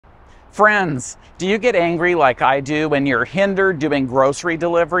Friends, do you get angry like I do when you're hindered doing grocery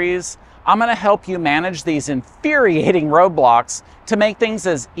deliveries? I'm going to help you manage these infuriating roadblocks to make things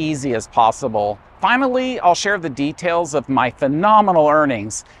as easy as possible. Finally, I'll share the details of my phenomenal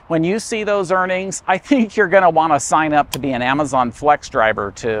earnings. When you see those earnings, I think you're going to want to sign up to be an Amazon Flex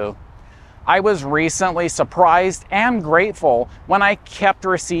driver too. I was recently surprised and grateful when I kept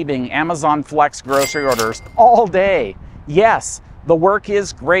receiving Amazon Flex grocery orders all day. Yes, the work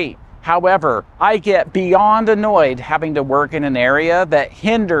is great. However, I get beyond annoyed having to work in an area that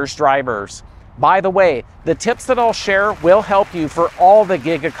hinders drivers. By the way, the tips that I'll share will help you for all the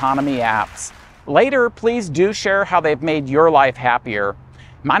gig economy apps. Later, please do share how they've made your life happier.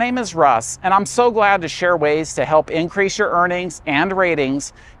 My name is Russ, and I'm so glad to share ways to help increase your earnings and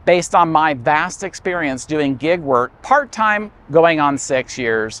ratings based on my vast experience doing gig work part-time going on 6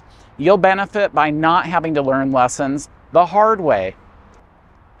 years. You'll benefit by not having to learn lessons the hard way.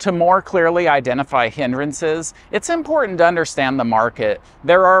 To more clearly identify hindrances, it's important to understand the market.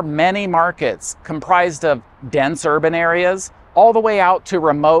 There are many markets comprised of dense urban areas all the way out to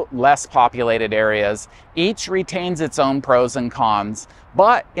remote, less populated areas. Each retains its own pros and cons,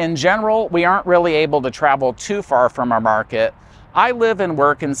 but in general, we aren't really able to travel too far from our market. I live and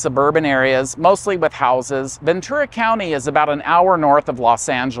work in suburban areas, mostly with houses. Ventura County is about an hour north of Los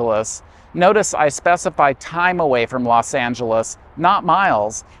Angeles. Notice I specify time away from Los Angeles, not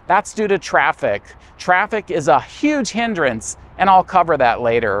miles. That's due to traffic. Traffic is a huge hindrance, and I'll cover that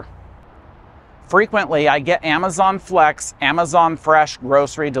later. Frequently, I get Amazon Flex, Amazon Fresh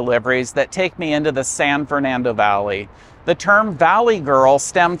grocery deliveries that take me into the San Fernando Valley. The term Valley Girl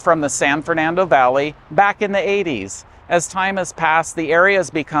stemmed from the San Fernando Valley back in the 80s. As time has passed, the area has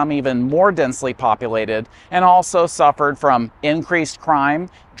become even more densely populated and also suffered from increased crime,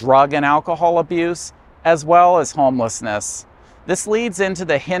 drug and alcohol abuse, as well as homelessness. This leads into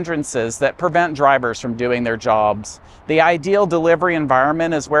the hindrances that prevent drivers from doing their jobs. The ideal delivery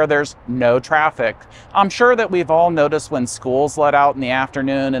environment is where there's no traffic. I'm sure that we've all noticed when school's let out in the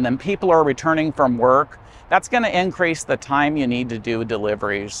afternoon and then people are returning from work, that's going to increase the time you need to do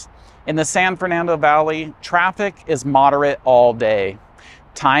deliveries. In the San Fernando Valley, traffic is moderate all day.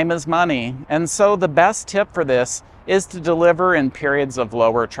 Time is money, and so the best tip for this is to deliver in periods of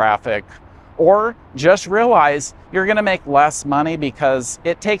lower traffic. Or just realize you're going to make less money because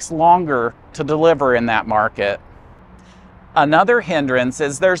it takes longer to deliver in that market. Another hindrance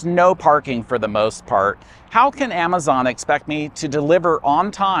is there's no parking for the most part. How can Amazon expect me to deliver on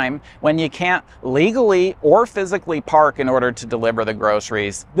time when you can't legally or physically park in order to deliver the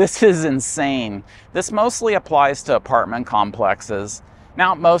groceries? This is insane. This mostly applies to apartment complexes.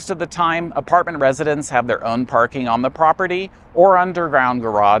 Now, most of the time, apartment residents have their own parking on the property or underground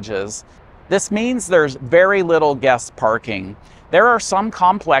garages. This means there's very little guest parking. There are some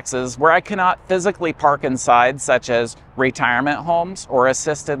complexes where I cannot physically park inside, such as retirement homes or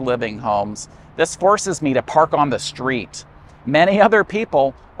assisted living homes. This forces me to park on the street. Many other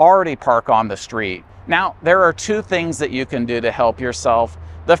people already park on the street. Now, there are two things that you can do to help yourself.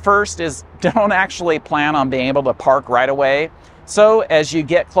 The first is don't actually plan on being able to park right away. So as you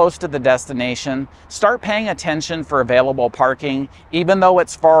get close to the destination, start paying attention for available parking, even though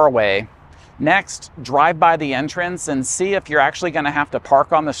it's far away. Next, drive by the entrance and see if you're actually going to have to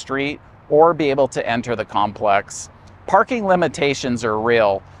park on the street or be able to enter the complex. Parking limitations are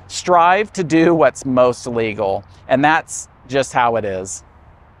real. Strive to do what's most legal, and that's just how it is.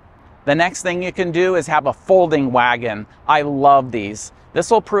 The next thing you can do is have a folding wagon. I love these.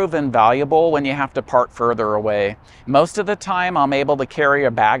 This will prove invaluable when you have to park further away. Most of the time, I'm able to carry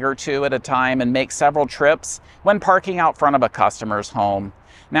a bag or two at a time and make several trips when parking out front of a customer's home.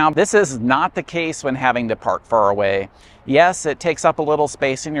 Now, this is not the case when having to park far away. Yes, it takes up a little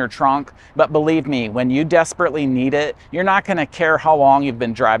space in your trunk, but believe me, when you desperately need it, you're not going to care how long you've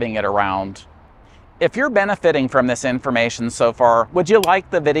been driving it around. If you're benefiting from this information so far, would you like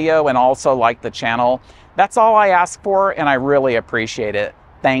the video and also like the channel? That's all I ask for, and I really appreciate it.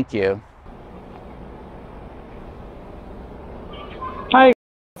 Thank you. Hi,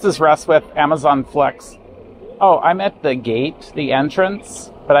 this is Russ with Amazon Flex. Oh, I'm at the gate, the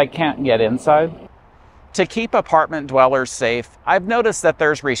entrance, but I can't get inside. To keep apartment dwellers safe, I've noticed that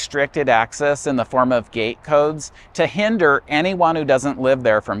there's restricted access in the form of gate codes to hinder anyone who doesn't live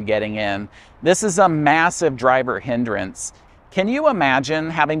there from getting in. This is a massive driver hindrance. Can you imagine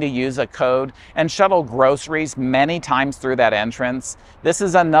having to use a code and shuttle groceries many times through that entrance? This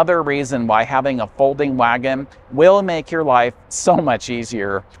is another reason why having a folding wagon will make your life so much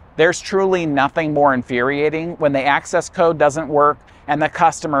easier. There's truly nothing more infuriating when the access code doesn't work and the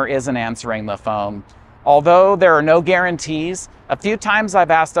customer isn't answering the phone. Although there are no guarantees, a few times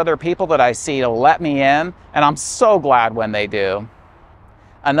I've asked other people that I see to let me in, and I'm so glad when they do.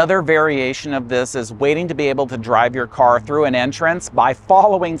 Another variation of this is waiting to be able to drive your car through an entrance by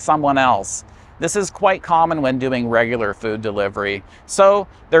following someone else. This is quite common when doing regular food delivery. So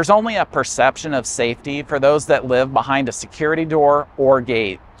there's only a perception of safety for those that live behind a security door or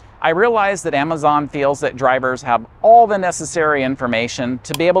gate. I realize that Amazon feels that drivers have all the necessary information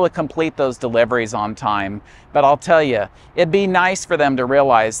to be able to complete those deliveries on time. But I'll tell you, it'd be nice for them to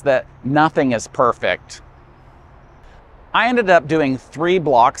realize that nothing is perfect. I ended up doing 3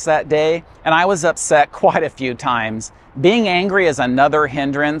 blocks that day, and I was upset quite a few times. Being angry is another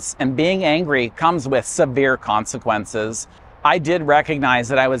hindrance, and being angry comes with severe consequences. I did recognize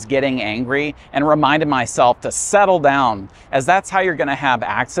that I was getting angry and reminded myself to settle down, as that's how you're going to have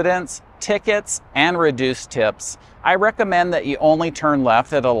accidents, tickets, and reduced tips. I recommend that you only turn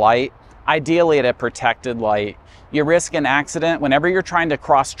left at a light, ideally at a protected light. You risk an accident whenever you're trying to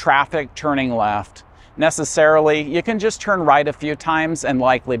cross traffic turning left. Necessarily, you can just turn right a few times and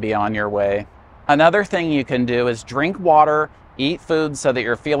likely be on your way. Another thing you can do is drink water, eat food so that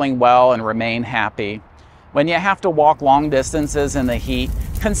you're feeling well and remain happy. When you have to walk long distances in the heat,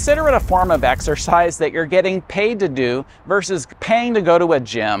 consider it a form of exercise that you're getting paid to do versus paying to go to a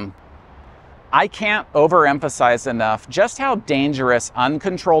gym. I can't overemphasize enough just how dangerous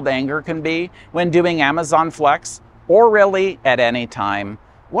uncontrolled anger can be when doing Amazon Flex, or really at any time.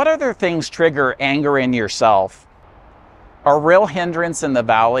 What other things trigger anger in yourself? A real hindrance in the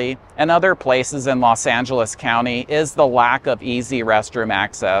Valley and other places in Los Angeles County is the lack of easy restroom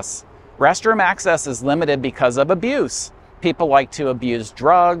access. Restroom access is limited because of abuse. People like to abuse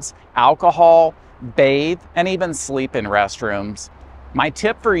drugs, alcohol, bathe, and even sleep in restrooms. My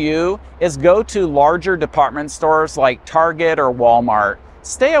tip for you is go to larger department stores like Target or Walmart.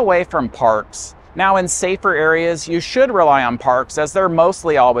 Stay away from parks. Now, in safer areas, you should rely on parks as they're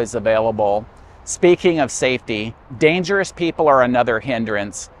mostly always available. Speaking of safety, dangerous people are another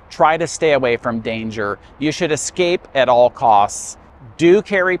hindrance. Try to stay away from danger. You should escape at all costs. Do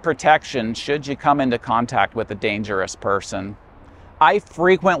carry protection should you come into contact with a dangerous person. I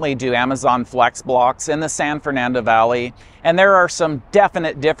frequently do Amazon Flex blocks in the San Fernando Valley, and there are some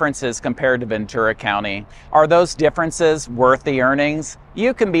definite differences compared to Ventura County. Are those differences worth the earnings?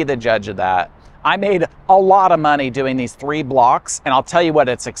 You can be the judge of that. I made a lot of money doing these 3 blocks, and I'll tell you what,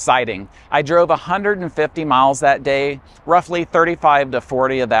 it's exciting. I drove 150 miles that day. Roughly 35 to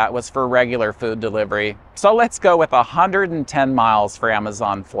 40 of that was for regular food delivery. So let's go with 110 miles for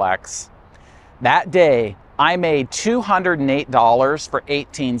Amazon Flex. That day, I made $208 for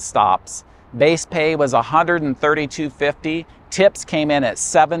 18 stops. Base pay was $132.50. Tips came in at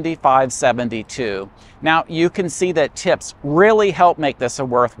 $75.72. Now, you can see that tips really help make this a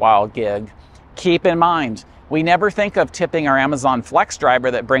worthwhile gig. Keep in mind, we never think of tipping our Amazon Flex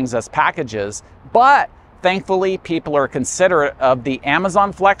driver that brings us packages, but thankfully people are considerate of the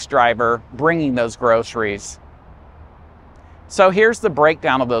Amazon Flex driver bringing those groceries. So here's the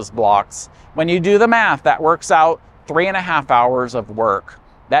breakdown of those blocks. When you do the math, that works out 3.5 hours of work.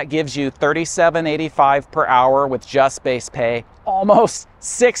 That gives you $37.85 per hour with just base pay, almost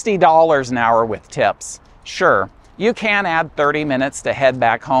 $60 an hour with tips. Sure, you can add 30 minutes to head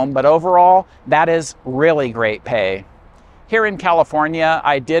back home, but overall, that is really great pay. Here in California,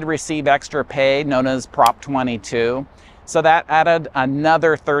 I did receive extra pay known as Prop 22. So that added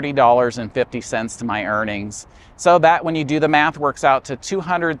another $30.50 to my earnings. So that, when you do the math, works out to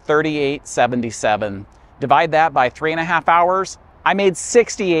 $238.77. Divide that by 3.5 hours, I made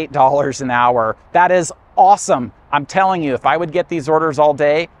 $68 an hour. That is awesome. I'm telling you, if I would get these orders all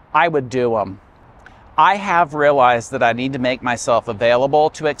day, I would do them. I have realized that I need to make myself available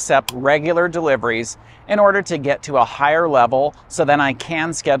to accept regular deliveries in order to get to a higher level so then I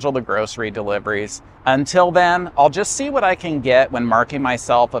can schedule the grocery deliveries. Until then, I'll just see what I can get when marking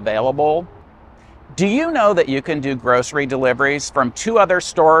myself available. Do you know that you can do grocery deliveries from 2 other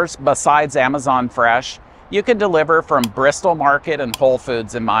stores besides Amazon Fresh? You can deliver from Bristol Market and Whole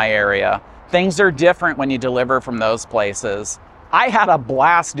Foods in my area. Things are different when you deliver from those places. I had a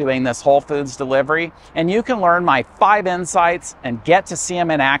blast doing this Whole Foods delivery, and you can learn my 5 insights and get to see them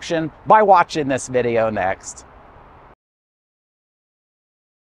in action by watching this video next.